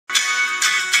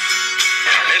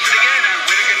Missed again, and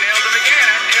Whittaker nailed him again,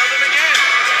 and nailed him again.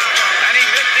 And he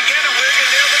missed again, and Whittaker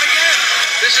nailed him again.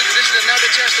 This is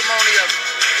another testimony of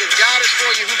if God is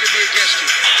for you, who can be against you?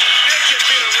 This could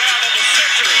be the round of the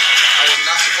century. I was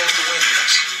not supposed to win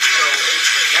this. So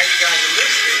now you guys are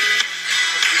listening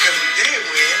because we did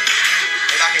win,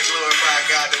 and I can glorify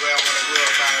God the way I want to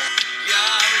glorify Him.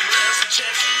 God bless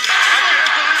Texas. I can't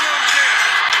believe what I'm saying.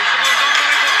 It's the most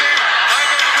unbelievable thing I've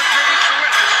ever been privileged to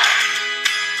witness.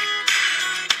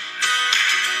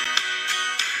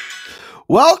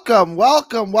 Welcome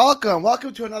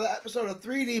to another episode of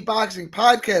 3D Boxing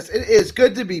Podcast. It is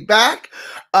good to be back.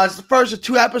 It's the first of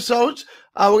two episodes.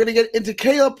 We're going to get into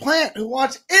Caleb Plant, who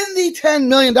wants in the $10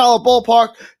 million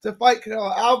ballpark to fight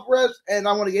Canelo Alvarez, and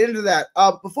I want to get into that.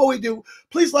 Before we do,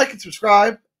 please like and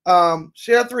subscribe.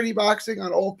 Share 3D Boxing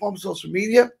on all forms of social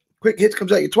media. Quick Hits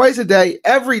comes at you twice a day,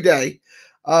 every day,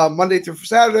 Monday through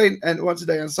Saturday, and once a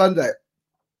day on Sunday.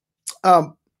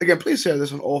 Again, please share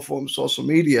this on all forms of social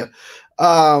media.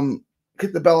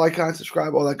 Hit the bell icon,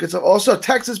 subscribe, all that good stuff. Also,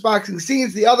 Texas Boxing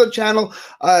Scenes, the other channel,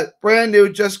 brand new,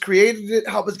 just created it.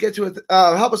 Help us get to it.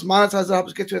 Help us monetize it. Help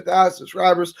us get to 1,000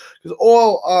 subscribers. Because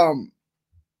all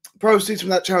proceeds from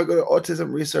that channel go to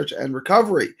autism research and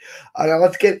recovery. Now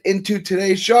let's get into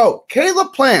today's show.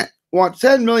 Caleb Plant wants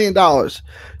 $10 million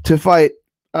to fight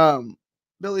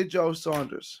Billy Joe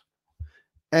Saunders,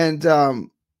 and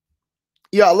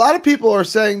yeah, a lot of people are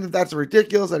saying that that's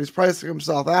ridiculous, that he's pricing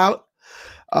himself out.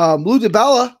 Lou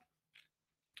DiBella,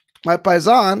 my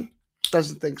paisan,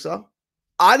 doesn't think so.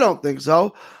 I don't think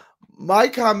so. My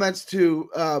comments to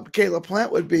Caleb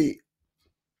Plant would be,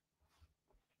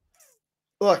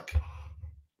 look,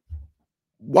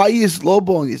 why are you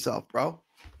lowballing yourself, bro?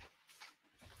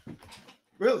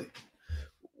 Really?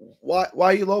 Why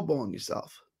are you lowballing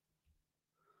yourself?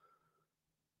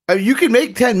 I mean, you can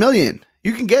make $10 million.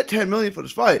 You can get $10 million for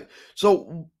this fight.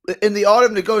 So in the art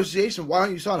of negotiation, why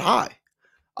don't you start high?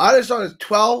 I just started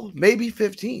 12, maybe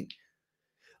 15.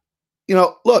 You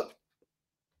know, look,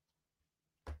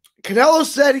 Canelo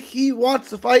said he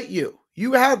wants to fight you.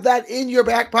 You have that in your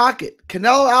back pocket.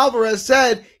 Canelo Alvarez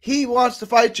said he wants to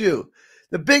fight you.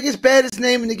 The biggest, baddest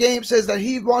name in the game says that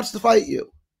he wants to fight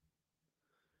you.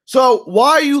 So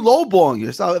why are you lowballing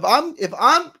yourself?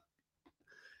 And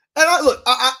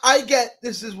I get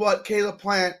this is what Caleb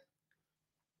Plant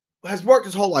has worked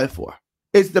his whole life for.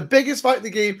 It's the biggest fight in the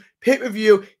game,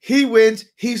 pay-per-view. He wins.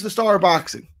 He's the star of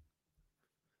boxing.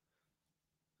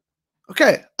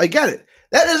 Okay, I get it.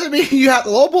 That doesn't mean you have to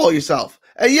lowball yourself.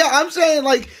 And yeah, I'm saying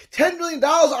like $10 million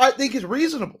I think is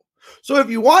reasonable. So if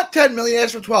you want $10 million,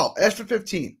 ask for 12, ask for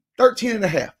 15, 13 and a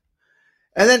half,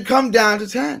 and then come down to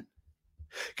 10.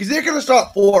 Because they're going to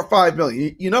start $4 or $5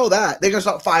 million. You know that. They're going to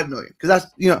start $5 million. Because that's,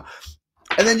 you know.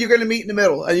 And then you're going to meet in the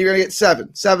middle. And you're going to get 7,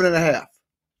 7.5.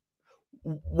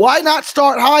 Why not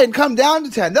start high and come down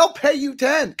to 10? They'll pay you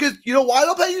 10. Because you know why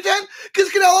they'll pay you 10? Because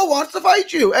Canelo wants to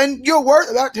fight you. And you're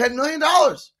worth about $10 million.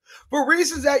 For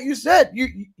reasons that you said.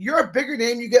 You're a bigger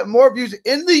name. You get more views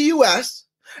in the U.S.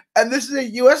 And this is a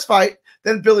U.S. fight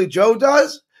than Billy Joe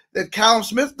does. Than Callum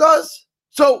Smith does.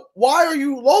 So why are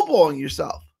you lowballing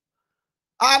yourself?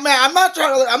 I'm not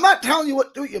telling you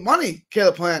what to do with your money,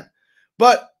 Caleb Plant,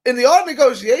 but in the art of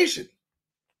negotiation,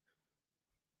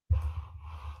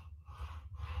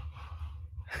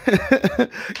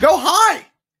 go high.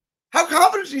 Have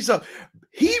confidence in yourself.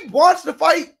 He wants to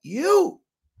fight you.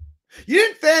 You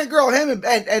didn't fangirl him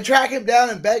and track him down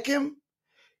and beg him.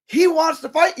 He wants to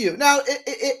fight you. Now,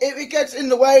 if it gets in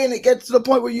the way and it gets to the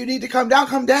point where you need to come down,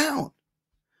 come down.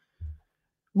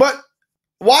 But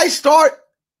why start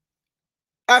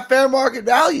at fair market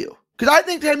value? Because I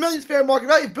think $10 million is fair market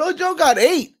value. If Billy Joe got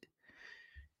 8,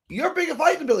 you're a bigger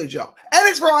fight than Billy Joe. And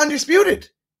it's for undisputed.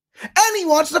 And he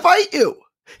wants to fight you.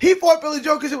 He fought Billy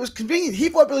Joe because it was convenient. He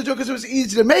fought Billy Joe because it was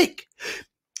easy to make.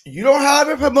 You don't have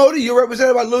a promoter. You're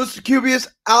represented by Louis Cubius,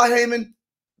 Al Heyman,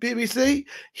 BBC.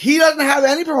 He doesn't have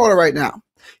any promoter right now.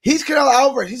 He's Canelo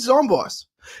Alvarez. He's his own boss.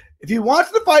 If he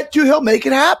wants to fight you, he'll make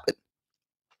it happen.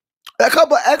 A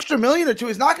couple extra million or two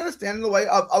is not going to stand in the way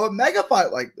of a mega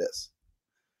fight like this.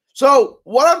 So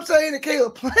what I'm saying to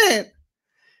Caleb Plant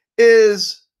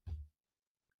is,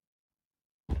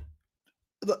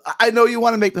 I know you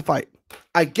want to make the fight.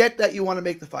 I get that you want to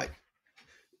make the fight.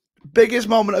 Biggest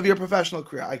moment of your professional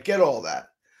career. I get all that.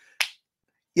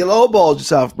 You lowballed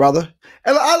yourself, brother.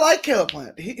 And I like Caleb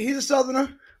Plant. He's a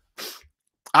Southerner.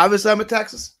 Obviously, I'm a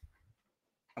Texas.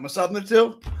 I'm a Southerner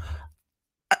too.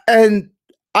 And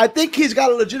I think he's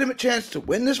got a legitimate chance to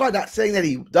win this fight. Not saying that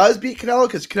he does beat Canelo,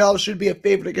 because Canelo should be a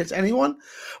favorite against anyone.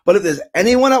 But if there's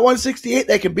anyone at 168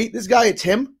 that can beat this guy, it's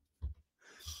him.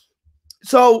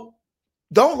 So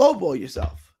don't lowball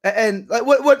yourself. And like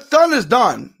what's done is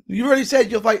done. You already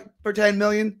said you'll fight for $10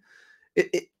 million.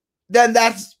 Then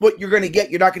that's what you're going to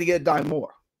get. You're not going to get a dime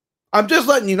more. I'm just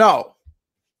letting you know.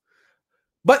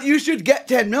 But you should get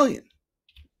 $10 million.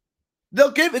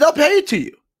 They'll pay it to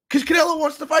you because Canelo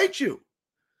wants to fight you,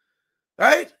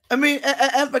 right? I mean,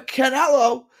 and for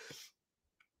Canelo,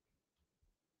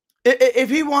 if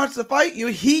he wants to fight you,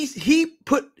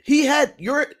 he had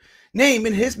your name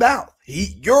in his mouth.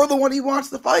 You're the one he wants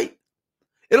to fight.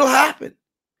 It'll happen,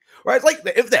 right? It's like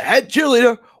if the head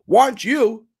cheerleader wants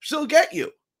you, she'll get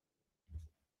you.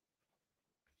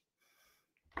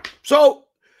 So,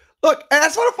 look, and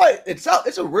that's not a fight itself.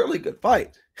 It's a really good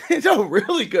fight. It's a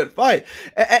really good fight.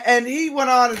 And he went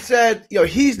on and said,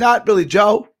 he's not Billy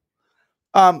Joe.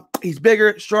 He's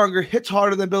bigger, stronger, hits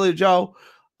harder than Billy Joe.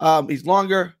 He's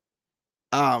longer.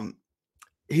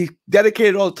 He's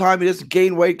dedicated all the time. He doesn't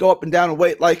gain weight, go up and down in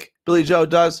weight like Billy Joe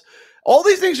does. All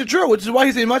these things are true, which is why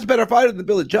he's a much better fighter than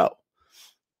Billy Joe.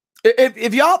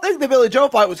 If y'all think the Billy Joe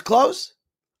fight was close,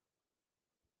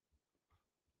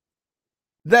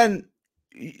 then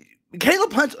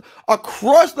Caleb Plant's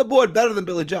across the board better than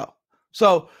Billy Joe.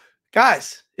 So,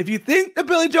 guys, if you think the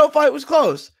Billy Joe fight was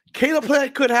close, Caleb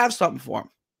Plant could have something for him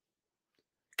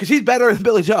because he's better than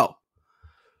Billy Joe.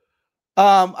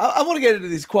 I want to get into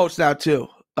these quotes now too.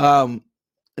 Let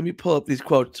me pull up these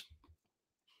quotes.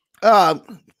 Hang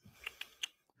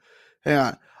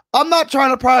on. I'm not trying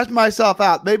to price myself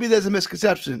out. Maybe there's a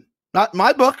misconception. Not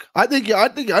my book. I think you're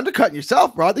undercutting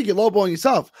yourself, bro. I think you're lowballing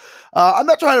yourself. I'm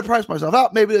not trying to price myself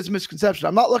out. Maybe there's a misconception.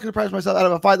 I'm not looking to price myself out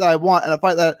of a fight that I want and a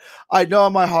fight that I know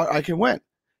in my heart I can win.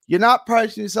 You're not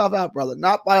pricing yourself out, brother.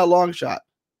 Not by a long shot.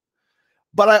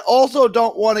 But I also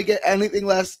don't want to get anything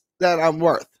less than I'm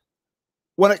worth.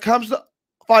 When it comes to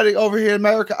fighting over here in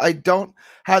America, I don't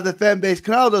have the fan base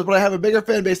Canelo does, but I have a bigger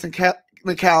fan base than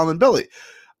Callum and Billy.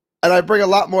 And I bring a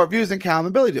lot more views than Callum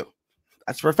and Billy do.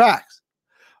 That's for facts.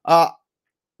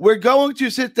 We're going to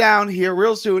sit down here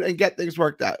real soon and get things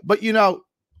worked out. But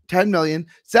 10 million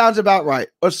sounds about right,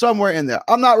 or somewhere in there.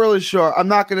 I'm not really sure. I'm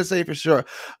not going to say for sure.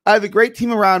 I have a great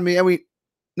team around me, and we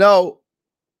know.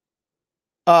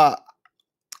 And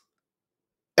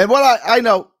what I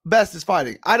know best is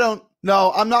fighting. I don't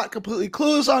know. I'm not completely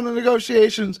clueless on the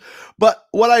negotiations, but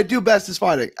what I do best is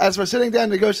fighting. As for sitting down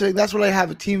and negotiating, that's what I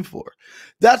have a team for.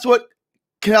 That's what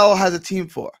Canelo has a team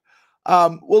for.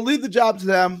 We'll leave the job to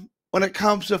them. When it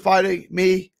comes to fighting,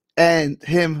 me and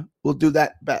him will do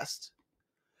that best.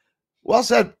 Well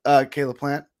said, Caleb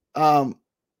Plant. It's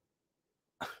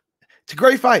a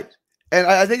great fight. And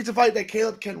I think it's a fight that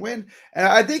Caleb can win. And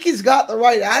I think he's got the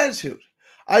right attitude.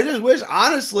 I just wish,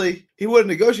 honestly, he wouldn't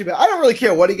negotiate. I don't really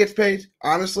care what he gets paid,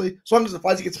 honestly. As long as the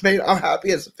fight he gets paid, I'm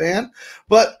happy as a fan.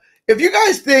 But if you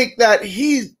guys think that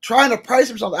he's trying to price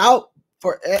himself out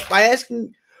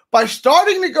by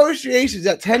starting negotiations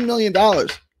at $10 million,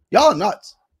 y'all are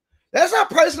nuts. That's not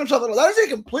pricing himself at all. That is a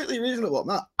completely reasonable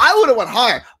amount. I would have went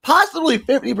higher, possibly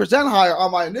 50% higher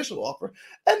on my initial offer.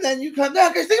 And then you come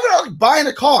down. Guys, think about it like buying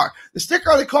a car. The sticker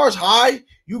on the car is high.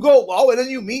 You go low, and then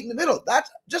you meet in the middle. That's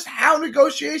just how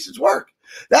negotiations work.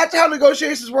 That's how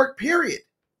negotiations work, period.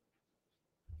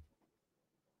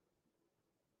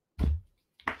 Let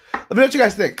me know what you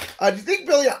guys think. Do you think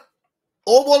Billy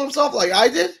lowballed himself like I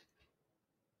did?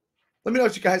 Let me know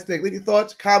what you guys think. Leave your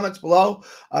thoughts, comments below.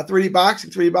 3D Boxing,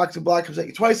 3D Boxing Blog comes at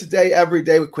you twice a day, every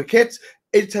day with quick hits,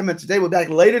 8 to 10 minutes a day. We'll be back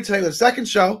later today with a second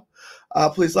show.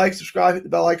 Please like, subscribe, hit the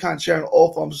bell icon, share on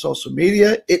all forms of social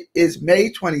media. It is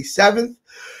May 27th,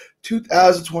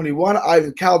 2021.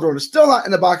 Ivan Calderon is still not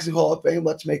in the Boxing Hall of Fame.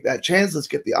 Let's make that change. Let's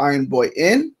get the Iron Boy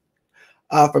in.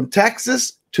 From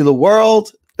Texas to the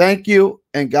world, thank you,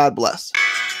 and God bless.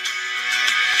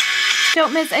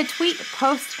 Don't miss a tweet,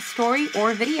 post, story,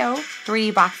 or video.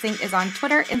 3D Boxing is on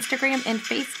Twitter, Instagram, and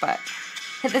Facebook.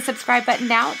 Hit the subscribe button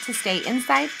now to stay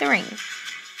inside the ring.